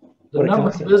 The number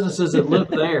of businesses that live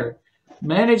there,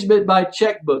 management by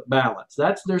checkbook balance,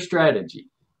 that's their strategy.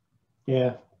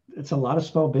 Yeah, it's a lot of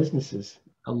small businesses.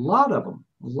 A lot of them.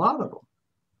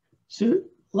 So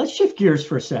let's shift gears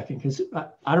for a second, because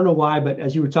I don't know why, but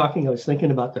as you were talking, I was thinking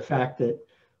about the fact that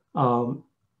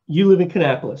you live in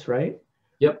Kannapolis, right?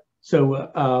 Yep.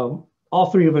 So all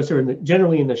three of us are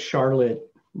generally in the Charlotte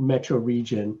metro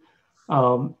region.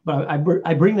 But I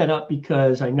bring that up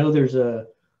because I know there's a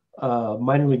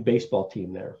minor league baseball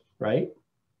team there, right?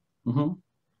 Mm-hmm.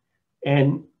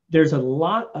 And there's a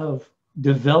lot of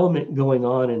development going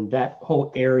on in that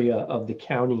whole area of the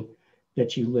county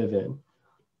that you live in.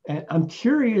 And I'm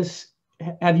curious,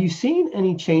 have you seen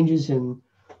any changes in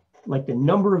like the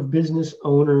number of business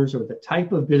owners or the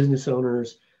type of business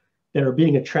owners that are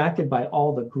being attracted by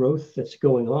all the growth that's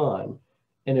going on?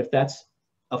 And if that's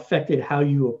affected how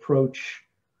you approach,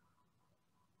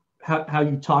 how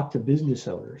you talk to business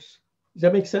owners. Does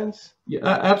that make sense? Yeah,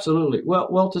 absolutely.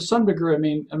 Well, to some degree,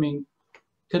 I mean,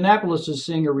 Kannapolis is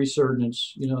seeing a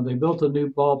resurgence. You know, they built a new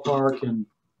ballpark and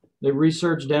they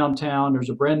resurged downtown. There's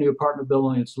a brand new apartment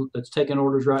building that's taking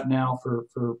orders right now for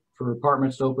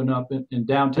apartments to open up in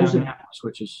downtown Kannapolis,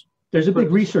 which is. There's a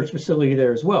big research facility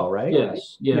there as well, right?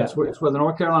 Yes, yeah. It's where the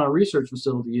North Carolina Research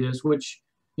Facility is, which,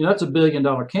 you know, that's $1 billion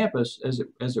campus as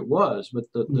it was, but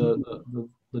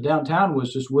the downtown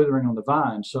was just withering on the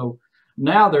vine. So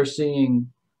now they're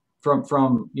seeing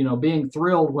from you know, being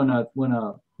thrilled when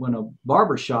a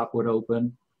barber shop would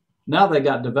open. Now they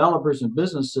got developers and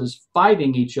businesses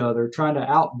fighting each other, trying to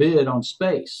outbid on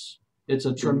space. It's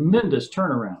a tremendous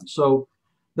turnaround. So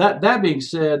that being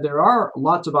said, there are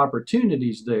lots of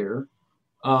opportunities there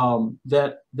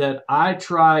that I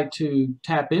try to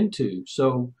tap into.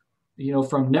 So, you know,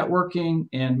 from networking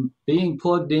and being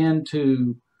plugged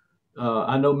into,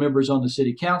 I know members on the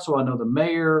city council, I know the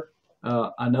mayor,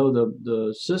 I know the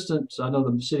assistants, I know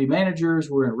the city managers,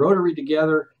 we're in Rotary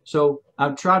together. So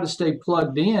I've tried to stay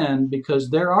plugged in because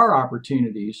there are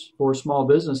opportunities for small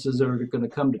businesses that are going to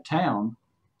come to town.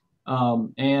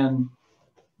 And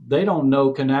they don't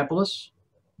know Kannapolis.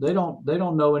 They don't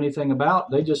know anything about.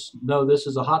 They just know this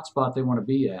is a hot spot they want to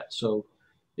be at. So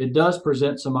it does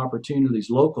present some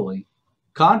opportunities locally.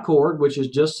 Concord, which is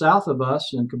just south of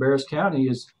us in Cabarrus County,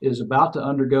 is about to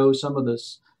undergo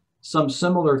some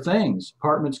similar things.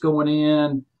 Apartments going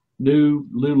in, new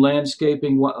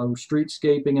landscaping,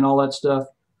 streetscaping, and all that stuff.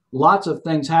 Lots of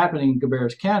things happening in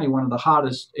Cabarrus County, one of the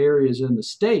hottest areas in the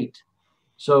state.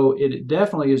 So it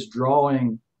definitely is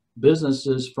drawing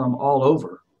businesses from all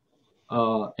over.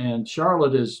 And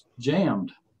Charlotte is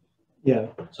jammed. Yeah.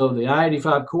 So the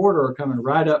I-85 corridor coming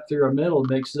right up through our middle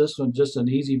makes this one just an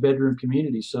easy bedroom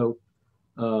community. So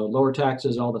lower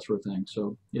taxes, all that sort of thing.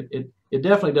 So it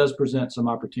definitely does present some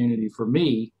opportunity for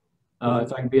me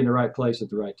if I can be in the right place at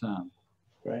the right time.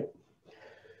 Right.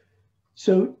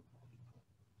 So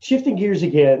Shifting gears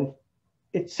again,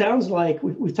 it sounds like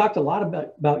we've talked a lot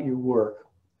about your work.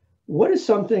 What is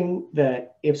something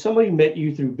that if somebody met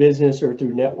you through business or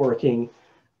through networking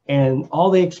and all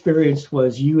they experienced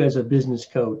was you as a business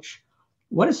coach,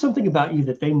 what is something about you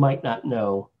that they might not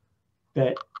know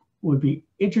that would be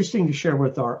interesting to share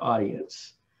with our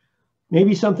audience?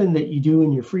 Maybe something that you do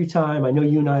in your free time. I know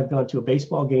you and I have gone to a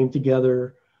baseball game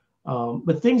together,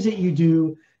 but things that you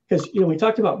do, because we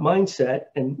talked about mindset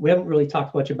and we haven't really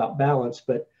talked much about balance,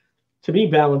 but to me,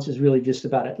 balance is really just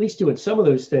about at least doing some of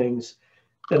those things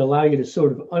that allow you to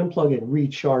sort of unplug and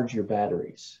recharge your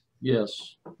batteries.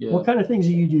 Yes. Yeah. What kind of things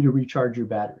do you do to recharge your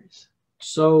batteries?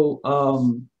 So,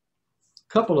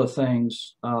 couple of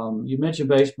things. You mentioned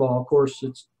baseball. Of course,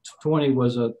 20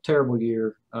 was a terrible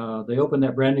year. They opened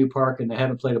that brand new park and they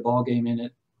haven't played a ball game in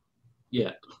it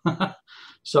yet.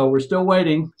 So we're still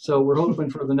waiting. So we're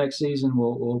hoping for the next season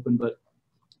we'll open. But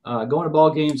going to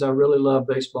ball games, I really love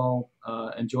baseball.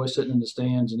 Enjoy sitting in the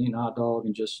stands and eating a hot dog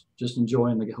and just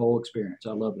enjoying the whole experience.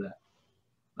 I love that.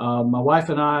 My wife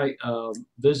and I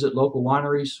visit local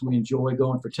wineries. We enjoy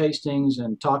going for tastings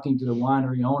and talking to the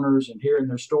winery owners and hearing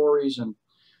their stories and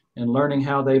learning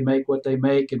how they make what they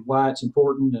make and why it's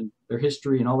important and their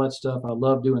history and all that stuff. I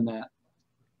love doing that.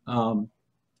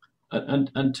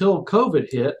 Until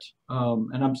COVID hit,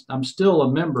 and I'm still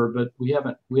a member, but we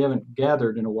haven't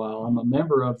gathered in a while. I'm a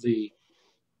member of the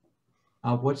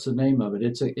what's the name of it?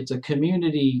 It's a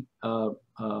community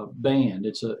band.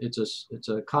 It's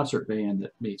a concert band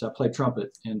that meets. I play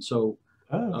trumpet, and so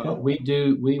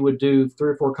we would do 3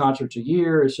 or 4 concerts a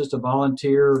year. It's just a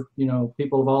volunteer,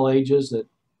 people of all ages that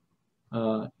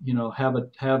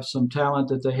have some talent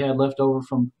that they had left over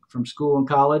from school and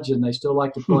college, and they still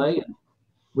like to play. And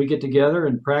we get together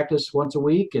and practice once a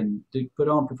week and put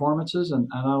on performances, and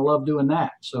I love doing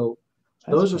that. So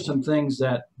those are some things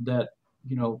that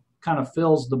kind of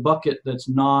fills the bucket that's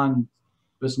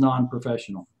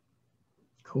non-professional.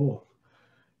 Cool.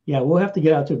 Yeah, we'll have to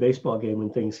get out to a baseball game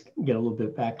when things get a little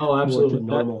bit back absolutely. To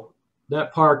normal.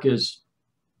 That park is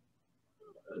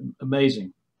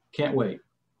amazing. Can't wait.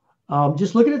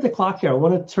 Just looking at the clock here, I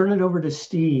want to turn it over to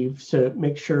Steve to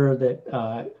make sure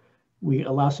that we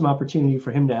allow some opportunity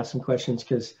for him to ask some questions,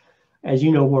 because as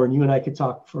you know, Warren, you and I could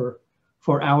talk for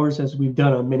hours, as we've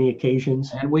done on many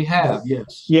occasions. And we have,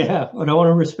 yes. Yeah, but I want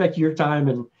to respect your time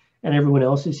and everyone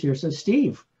else's here. So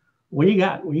Steve, what do you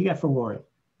got? What do you got for Warren?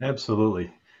 Absolutely.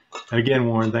 And again,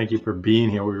 Warren, thank you for being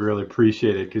here. We really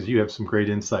appreciate it because you have some great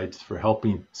insights for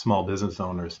helping small business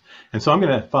owners. And so I'm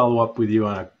going to follow up with you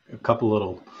on a couple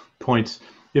little points.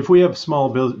 If we have small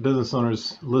business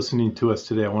owners listening to us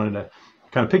today, I wanted to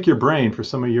kind of pick your brain for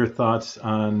some of your thoughts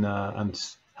on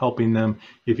helping them,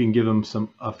 if you can give them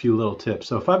a few little tips.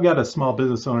 So if I've got a small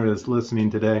business owner that's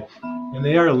listening today and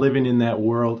they are living in that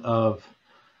world of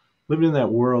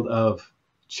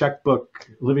checkbook,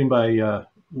 living by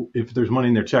if there's money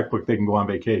in their checkbook, they can go on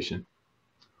vacation.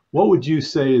 What would you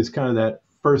say is kind of that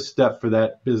first step for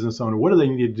that business owner? What do they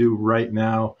need to do right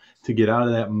now to get out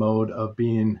of that mode of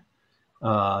being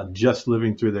just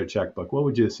living through their checkbook? What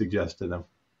would you suggest to them?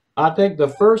 I think the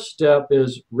first step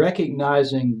is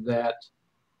recognizing that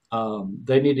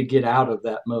they need to get out of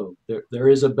that mode. There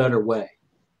is a better way,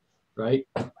 right?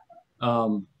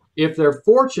 If they're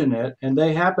fortunate and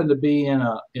they happen to be in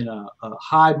a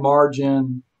high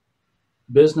margin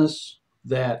business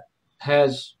that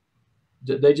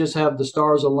they just have the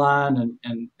stars align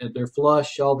and they're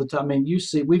flush all the time. I mean,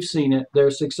 we've seen it.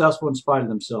 They're successful in spite of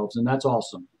themselves, and that's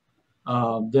awesome.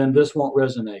 Then this won't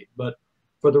resonate. But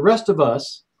for the rest of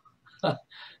us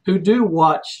who do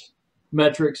watch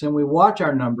metrics and we watch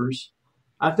our numbers,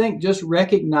 I think just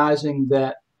recognizing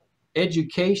that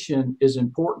education is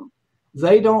important.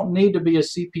 They don't need to be a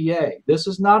CPA. This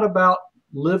is not about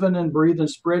living and breathing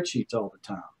spreadsheets all the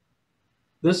time.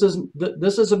 This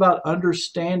is about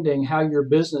understanding how your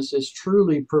business is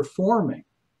truly performing.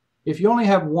 If you only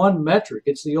have one metric,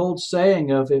 it's the old saying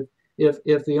of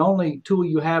if the only tool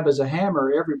you have is a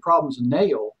hammer, every problem's a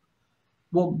nail.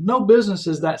 Well, no business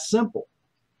is that simple.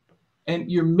 And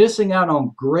you're missing out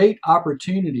on great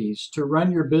opportunities to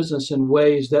run your business in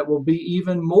ways that will be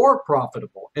even more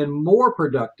profitable and more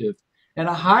productive and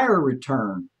a higher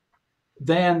return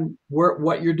than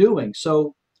what you're doing.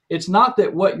 So it's not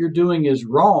that what you're doing is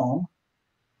wrong.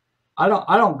 I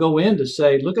don't go in to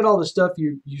say, look at all the stuff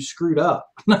you screwed up.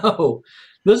 No,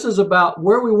 this is about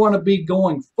where we want to be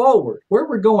going forward, where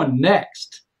we're going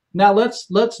next. Now let's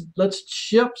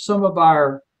shift some of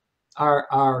our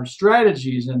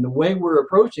strategies and the way we're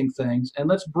approaching things, and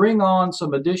let's bring on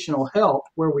some additional help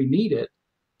where we need it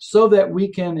so that we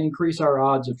can increase our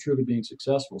odds of truly being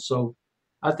successful. So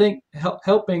I think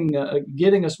helping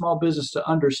getting a small business to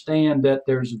understand that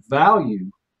there's value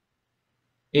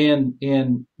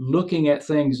in looking at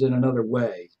things in another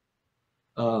way.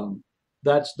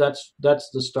 That's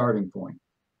the starting point.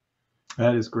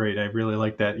 That is great. I really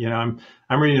like that. You know,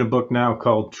 I'm reading a book now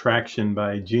called Traction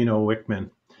by Gino Wickman,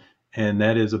 and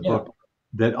that is a book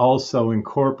that also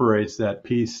incorporates that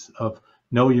piece of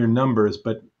know your numbers,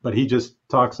 but he just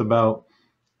talks about,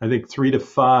 I think, 3 to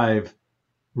 5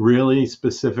 really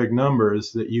specific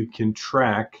numbers that you can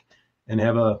track and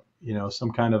have a, you know,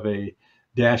 some kind of a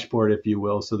dashboard, if you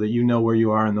will, so that you know where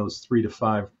you are in those 3 to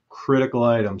 5 critical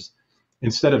items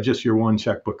instead of just your one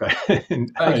checkbook item.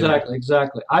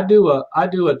 Exactly. I do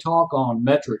a talk on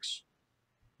metrics,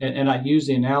 and I use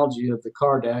the analogy of the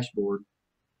car dashboard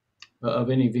of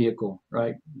any vehicle,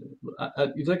 right?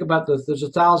 You think about this, there's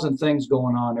 1,000 things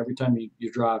going on every time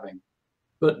you're driving,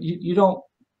 but you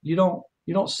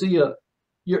don't see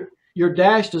your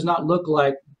dash does not look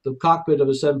like the cockpit of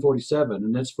a 747,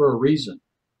 and that's for a reason,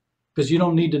 because you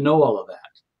don't need to know all of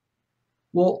that.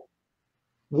 Well,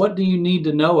 what do you need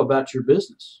to know about your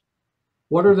business?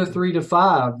 What are the 3 to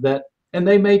 5 that, and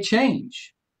they may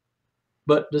change,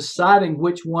 but deciding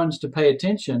which ones to pay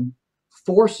attention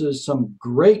forces some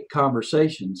great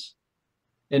conversations,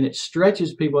 and it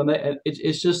stretches people, and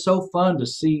it's just so fun to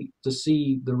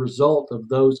see the result of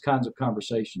those kinds of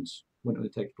conversations when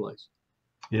it takes place.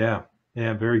 Yeah,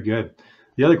 very good.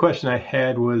 The other question I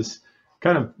had was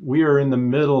kind of, we are in the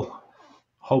middle,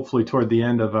 hopefully toward the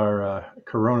end of our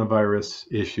coronavirus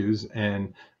issues,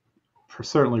 and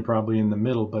certainly probably in the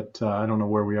middle, but I don't know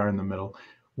where we are in the middle.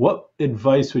 What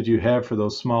advice would you have for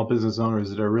those small business owners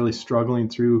that are really struggling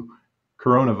through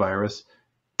coronavirus?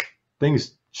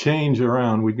 Things change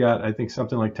around. We've got, I think,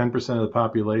 something like 10% of the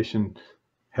population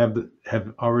have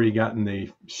already gotten the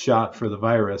shot for the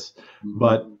virus,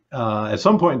 but at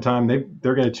some point in time,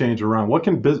 they're going to change around. What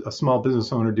can a small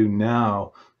business owner do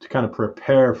now to kind of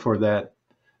prepare for that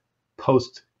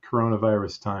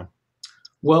post-coronavirus time?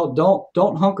 Well,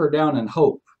 don't hunker down and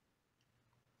hope,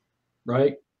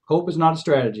 right? Hope is not a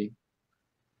strategy.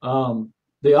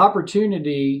 The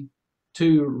opportunity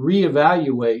to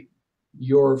reevaluate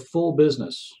your full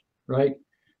business, right?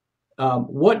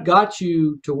 What got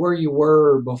you to where you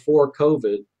were before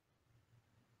COVID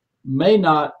may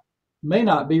not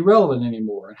be relevant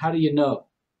anymore. And how do you know?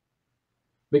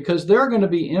 Because there are going to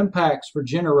be impacts for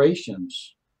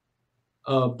generations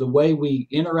of the way we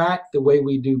interact, the way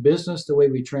we do business, the way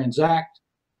we transact.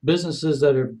 Businesses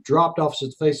that have dropped off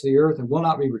the face of the earth and will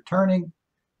not be returning.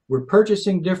 We're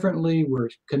purchasing differently. We're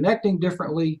connecting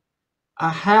differently. I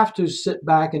have to sit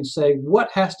back and say, what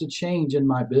has to change in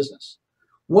my business?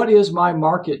 What is my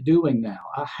market doing now?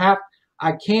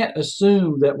 I can't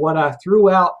assume that what I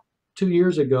threw out 2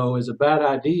 years ago is a bad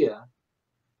idea.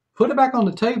 Put it back on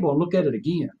the table and look at it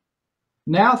again.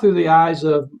 Now through the eyes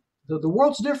of the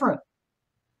world's different.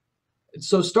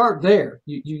 So start there.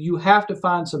 You have to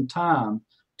find some time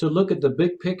to look at the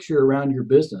big picture around your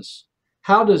business.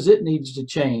 How does it need to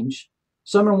change?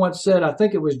 Someone once said, I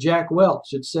think it was Jack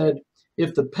Welch, it said,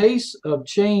 if the pace of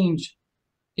change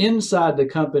inside the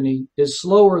company is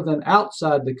slower than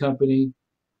outside the company,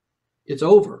 it's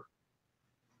over.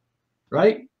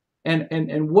 Right? And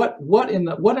what in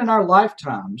our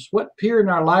lifetimes, what period in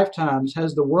our lifetimes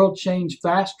has the world changed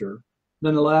faster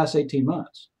than the last 18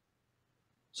 months?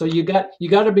 So you got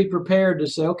to be prepared to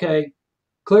say, okay,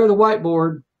 clear the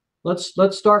whiteboard. Let's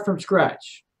start from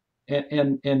scratch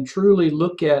and truly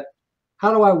look at,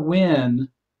 how do I win?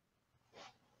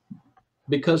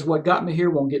 Because what got me here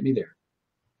won't get me there.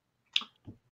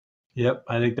 Yep,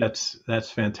 I think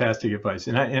that's fantastic advice.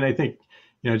 And I think,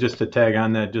 you know, just to tag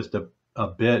on that just a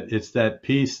bit, it's that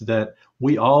piece that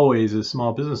we always, as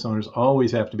small business owners,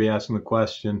 always have to be asking the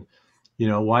question, you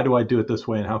know, why do I do it this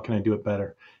way and how can I do it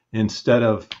better? Instead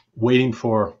of waiting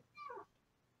for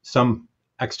some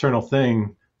external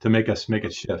thing to make us make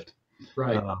a shift.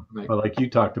 Right. But like you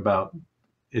talked about,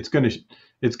 it's going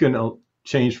to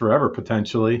change forever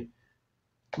potentially.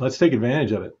 Let's take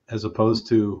advantage of it as opposed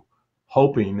to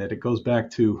hoping that it goes back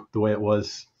to the way it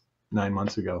was 9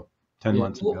 months ago, 10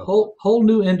 months ago. Whole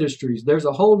new industries. There's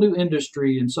a whole new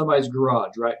industry in somebody's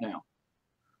garage right now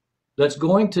that's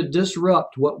going to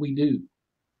disrupt what we do.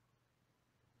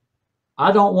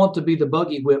 I don't want to be the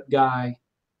buggy whip guy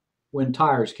when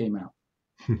tires came out,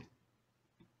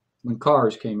 when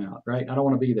cars came out, right? I don't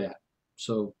want to be that.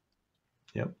 So.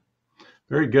 Yep.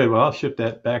 Very good. Well, I'll shift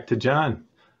that back to John.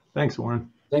 Thanks,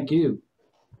 Warren. Thank you.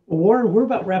 Well, Warren, we're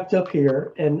about wrapped up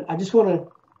here, and I just want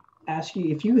to ask you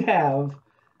if you have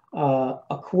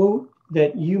a quote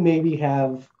that you maybe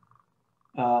have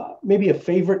maybe a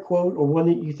favorite quote or one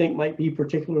that you think might be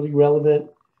particularly relevant.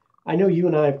 I know you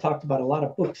and I have talked about a lot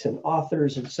of books and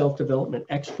authors and self-development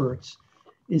experts.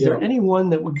 Is there anyone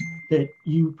that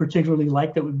you particularly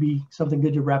like that would be something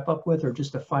good to wrap up with, or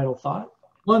just a final thought?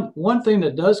 One thing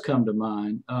that does come to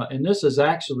mind, and this is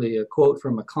actually a quote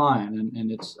from a client,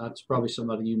 and it's probably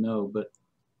somebody you know, but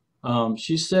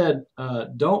she said,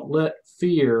 "Don't let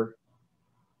fear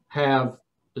have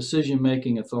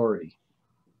decision-making authority."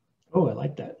 Oh, I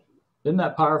like that. Isn't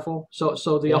that powerful?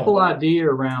 So the whole idea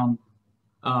around,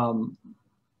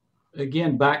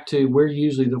 again, back to we're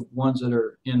usually the ones that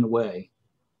are in the way,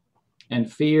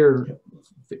 and fear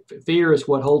is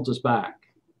what holds us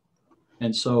back.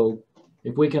 And so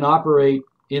if we can operate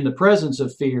in the presence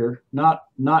of fear, not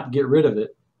get rid of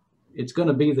it, it's going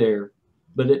to be there,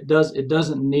 but it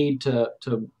doesn't need to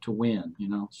win, you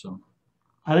know. So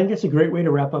I think that's a great way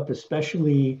to wrap up,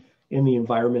 especially in the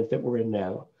environment that we're in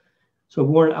now. So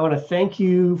Warren, I want to thank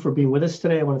you for being with us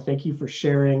today. I want to thank you for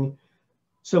sharing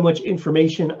so much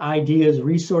information, ideas,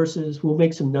 resources. We'll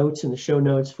make some notes in the show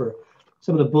notes for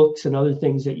some of the books and other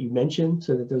things that you mentioned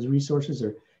so that those resources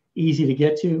are easy to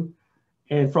get to.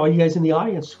 And for all you guys in the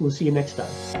audience, we'll see you next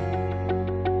time.